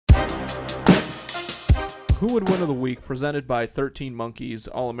Who Would Win of the Week, presented by 13 Monkeys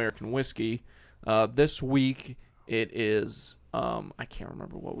All-American Whiskey. This week it is, I can't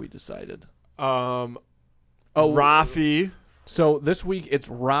remember what we decided. Rafi. So this week it's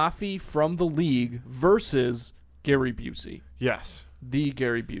Rafi from the league versus Gary Busey. Yes. The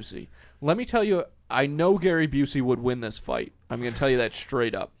Gary Busey. Let me tell you, I know Gary Busey would win this fight. I'm going to tell you that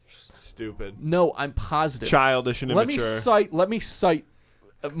straight up. Stupid. No, I'm positive. Childish and immature. Let me cite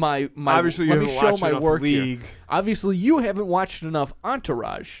my Obviously you let me haven't show watched my enough work League. here. Obviously you haven't watched enough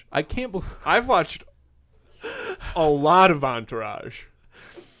Entourage. I can't believe I've watched a lot of Entourage.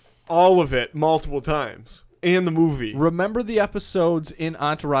 All of it multiple times. And the movie. Remember the episodes in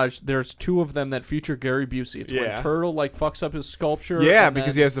Entourage? There's 2 of them that feature Gary Busey. It's when Turtle fucks up his sculpture. Yeah,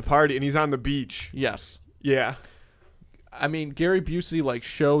 because he has the party and he's on the beach. Yes. Yeah. I mean, Gary Busey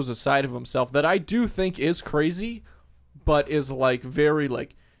shows a side of himself that I do think is crazy, but is very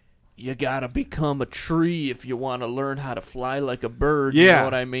you gotta become a tree if you want to learn how to fly like a bird. Yeah. You know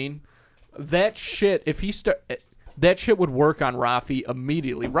what I mean? That shit. If he that shit would work on Rafi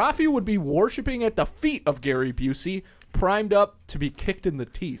immediately. Rafi would be worshiping at the feet of Gary Busey, primed up to be kicked in the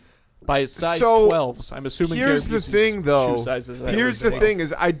teeth by his size 12s. I'm assuming here's Gary the Busey's thing, though. shoe size is Here's the thing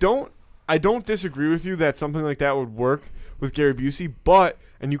is I don't disagree with you that something like that would work with Gary Busey, but,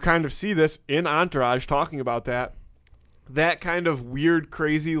 and you kind of see this in Entourage talking about that kind of weird,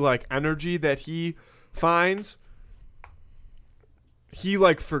 crazy energy that he finds, he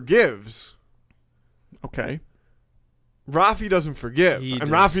forgives. Okay. Rafi doesn't forgive,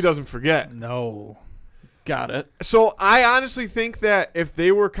 Rafi doesn't forget. No. Got it. So I honestly think that if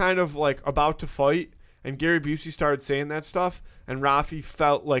they were kind of about to fight and Gary Busey started saying that stuff and Rafi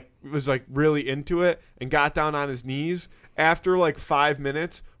felt was really into it and got down on his knees, after 5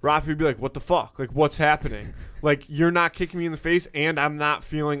 minutes, Rafi would be like, what the fuck? What's happening? You're not kicking me in the face and I'm not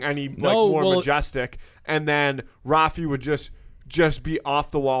feeling any more majestic. And then Rafi would just be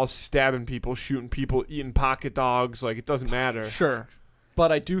off the walls, stabbing people, shooting people, eating pocket dogs. It doesn't matter. Sure.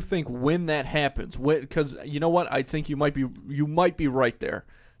 But I do think when that happens, because you know what? I think you might be right there.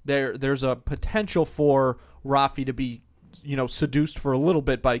 There's a potential for Rafi to be, seduced for a little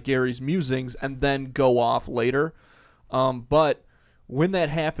bit by Gary's musings and then go off later. But when that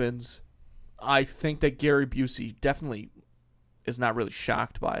happens, I think that Gary Busey definitely is not really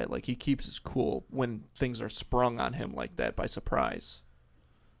shocked by it. He keeps his cool when things are sprung on him like that by surprise.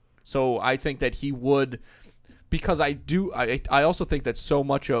 So I think that he would, because I also think that so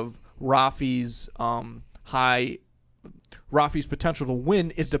much of Rafi's Rafi's potential to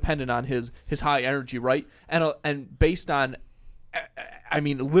win is dependent on his high energy, right? And based on, I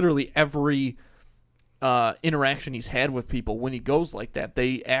mean, literally every interaction he's had with people, when he goes like that,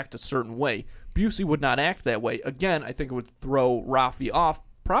 they act a certain way. Busey would not act that way. Again, I think it would throw Rafi off,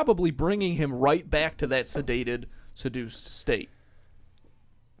 probably bringing him right back to that sedated, seduced state.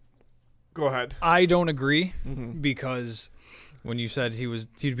 Go ahead. I don't agree because when you said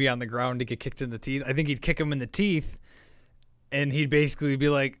he'd be on the ground to get kicked in the teeth, I think he'd kick him in the teeth and he'd basically be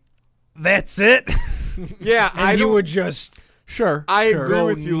like, that's it? Yeah. And he would just... I agree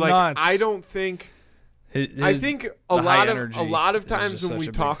with you. Nuts. I don't think... I think a lot of times when we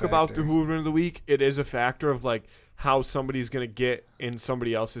talk about the Who Would Win of the Week, it is a factor of how somebody's going to get in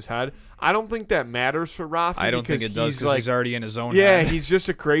somebody else's head. I don't think that matters for Rafi. I don't think it does because he's already in his own Yeah, head. he's just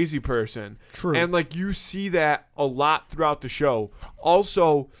a crazy person. True. And you see that a lot throughout the show.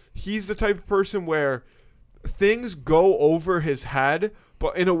 Also, he's the type of person where things go over his head,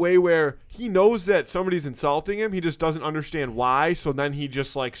 but in a way where he knows that somebody's insulting him. He just doesn't understand why. So then he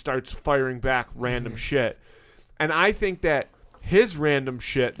just starts firing back random shit. And I think that his random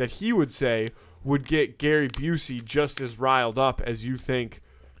shit that he would say would get Gary Busey just as riled up as you think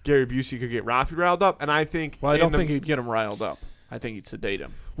Gary Busey could get Rafi riled up. And I think... Well, I don't think he'd get him riled up. I think he'd sedate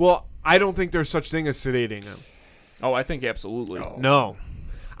him. Well, I don't think there's such thing as sedating him. Oh, I think absolutely. No.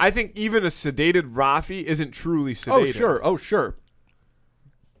 I think even a sedated Rafi isn't truly sedated. Oh, sure.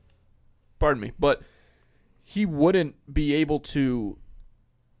 Pardon me. But he wouldn't be able to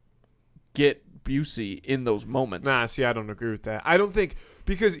get Busey in those moments. Nah, see, I don't agree with that. I don't think,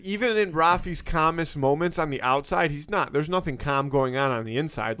 because even in Rafi's calmest moments on the outside, he's not. There's nothing calm going on the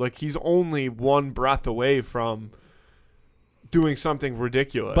inside. He's only one breath away from doing something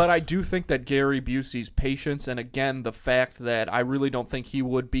ridiculous. But I do think that Gary Busey's patience, and again, the fact that I really don't think he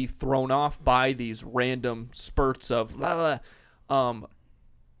would be thrown off by these random spurts of blah, blah,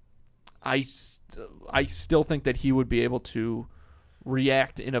 I still think that he would be able to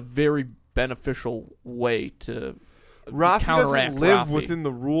react in a very beneficial way to Rafi counteract doesn't live Rafi. within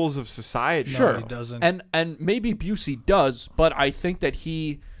the rules of society. Sure, No, he doesn't. And maybe Busey does, but I think that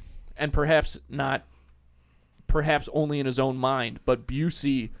he, and perhaps not perhaps only in his own mind, but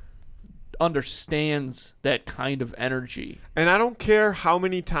Busey understands that kind of energy. And I don't care how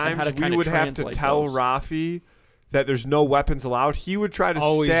many times how to we kinda would have to translate tell those. Rafi that there's no weapons allowed. He would try to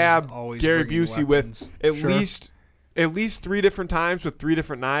Always Gary bringing Busey weapons. with Sure. at least 3 different times with 3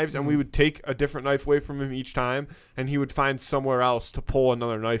 different knives, and we would take a different knife away from him each time, and he would find somewhere else to pull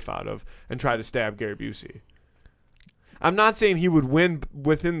another knife out of and try to stab Gary Busey. I'm not saying he would win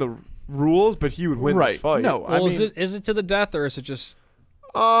within the rules, but he would win Right. this fight. No, Well, I mean, is it to the death, or is it just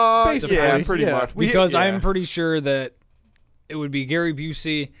Basically, yeah, pretty yeah. much. because yeah. I'm pretty sure that it would be Gary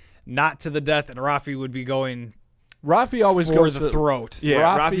Busey not to the death, and Rafi would be going Rafi always for goes the to, throat. Yeah,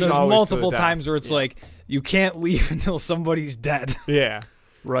 Rafi- Rafi's There's always multiple to the death. times where it's like you can't leave until somebody's dead, Yeah,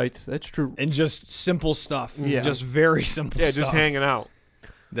 Right, that's true. and just simple stuff. Yeah. Just very simple yeah, stuff. just hanging out.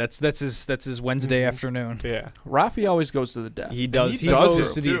 That's his Wednesday afternoon. Yeah, Rafi always goes to the death. He does. he He does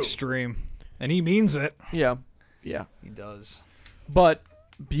goes it, to the too. extreme, and he means it. Yeah. He does. But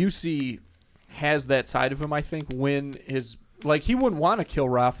Busey has that side of him, I think, when his like he wouldn't want to kill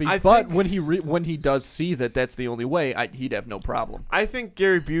Rafi, I but think- when he does see that that's the only way, he'd have no problem. I think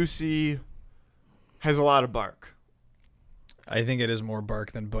Gary Busey has a lot of bark. I think it is more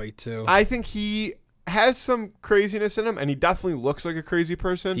bark than bite too. I think he has some craziness in him, and he definitely looks like a crazy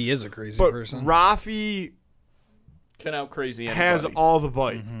person. He is a crazy but person. Rafi Can out crazy has anybody. all the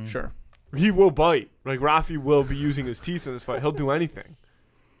bite. Sure. He will bite. Like Rafi will be using his teeth in this fight. He'll do anything.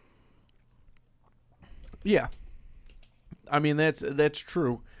 Yeah. I mean that's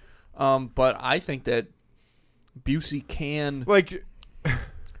true. But I think that Busey can Like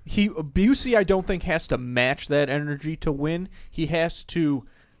Busey I don't think has to match that energy to win. He has to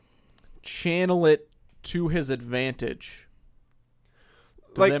channel it to his advantage.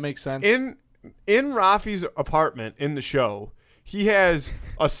 Does Like, that make sense? in Rafi's apartment in the show, he has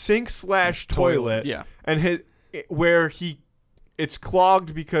a sink/toilet. Yeah. And where it's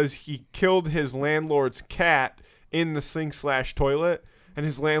clogged because he killed his landlord's cat in the sink/toilet, and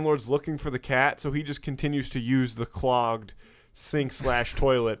his landlord's looking for the cat, so he just continues to use the clogged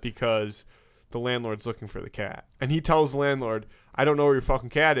sink/toilet because the landlord's looking for the cat. And he tells the landlord, "I don't know where your fucking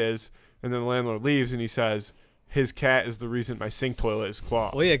cat is," and then the landlord leaves, and he says, "His cat is the reason my sink toilet is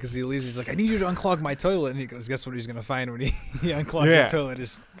clogged." Well, yeah, because he leaves. He's like, "I need you to unclog my toilet," and he goes, "Guess what he's gonna find when he unclogs Yeah. the toilet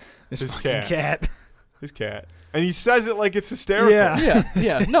is this His fucking cat." His cat. And he says it like it's hysterical. Yeah.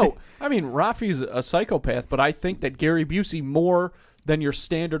 Yeah. No, I mean Rafi's a psychopath, but I think that Gary Busey, more than your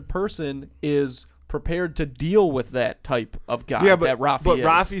standard person, is prepared to deal with that type of guy. Yeah, but, that Rafi but is.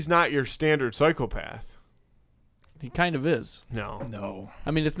 Rafi's not your standard psychopath. He kind of is. No.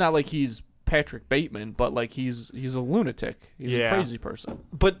 I mean, it's not like he's Patrick Bateman, but like he's a lunatic. He's Yeah. a crazy person.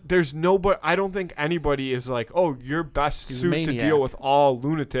 But there's nobody. I don't think anybody is like, "Oh, you're best He's a suited to maniac. deal with all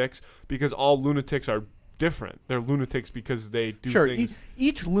lunatics," because all lunatics are different. They're lunatics because they do Sure, things.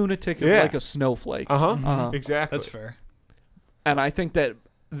 each lunatic is Yeah. like a snowflake. Uh-huh. Exactly. That's fair. And I think that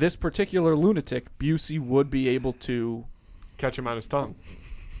this particular lunatic, Busey, would be able to Catch him on his tongue.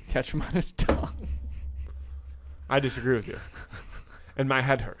 catch him on his tongue. I disagree with you. And my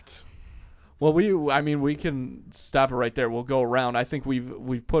head hurts. Well, we can stop it right there. We'll go around. I think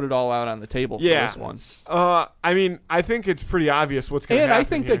we've put it all out on the table for Yeah. this one. I mean, I think it's pretty obvious what's going to And happen I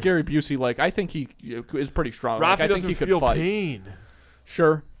think here. that Gary Busey, I think he is pretty strong. Rafi I think doesn't he could feel fight. pain.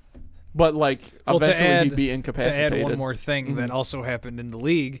 Sure. But Well, eventually he'd be to incapacitated. add one more thing that Mhm. also happened in the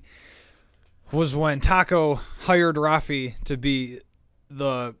league was when Taco hired Rafi to be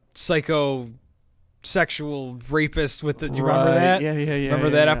the psycho sexual rapist with the. Do you remember Right. that? Yeah.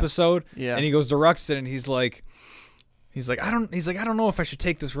 Remember that episode? Yeah. And he goes to Ruxton and he's like, I don't know if I should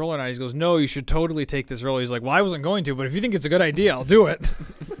take this role or not. He goes, "No, you should totally take this role." He's like, "Well, I wasn't going to, but if you think it's a good idea, I'll do it."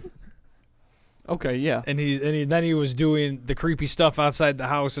 Okay, yeah. And then he was doing the creepy stuff outside the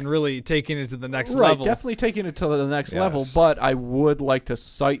house and really taking it to the next Right, level. definitely taking it to the next level, Yes. but I would like to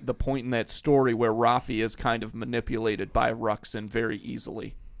cite the point in that story where Rafi is kind of manipulated by Ruxin very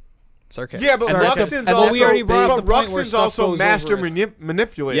easily. Sarcastic. Yeah, but And that's a- Ruxin's and also, we already brought up the point where Ruxin's stuff also goes master over his-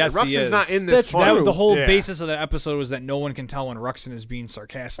 manipulator. Yes, he Ruxin's is. not in this That's fight. true. The whole Yeah. basis of that episode was that no one can tell when Ruxin is being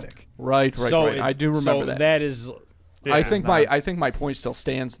sarcastic. Right. so I do remember so that. that is. Yeah. I think it's my point still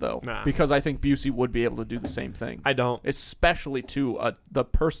stands though, Nah. because I think Busey would be able to do the same thing, I don't. especially to the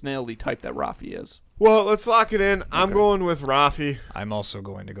personality type that Rafi is. Well, let's lock it in. I'm Okay. going with Rafi. I'm also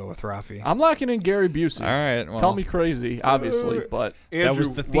going to go with Rafi. I'm locking in Gary Busey. All right. Well, Call me crazy, obviously, but Andrew,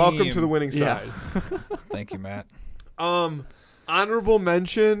 was the welcome theme. to the winning Yeah. side. Thank you, Matt. Honorable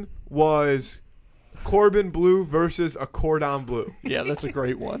mention was Corbin Blue versus a Cordon Bleu. yeah, that's a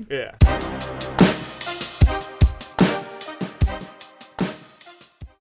great one. Yeah.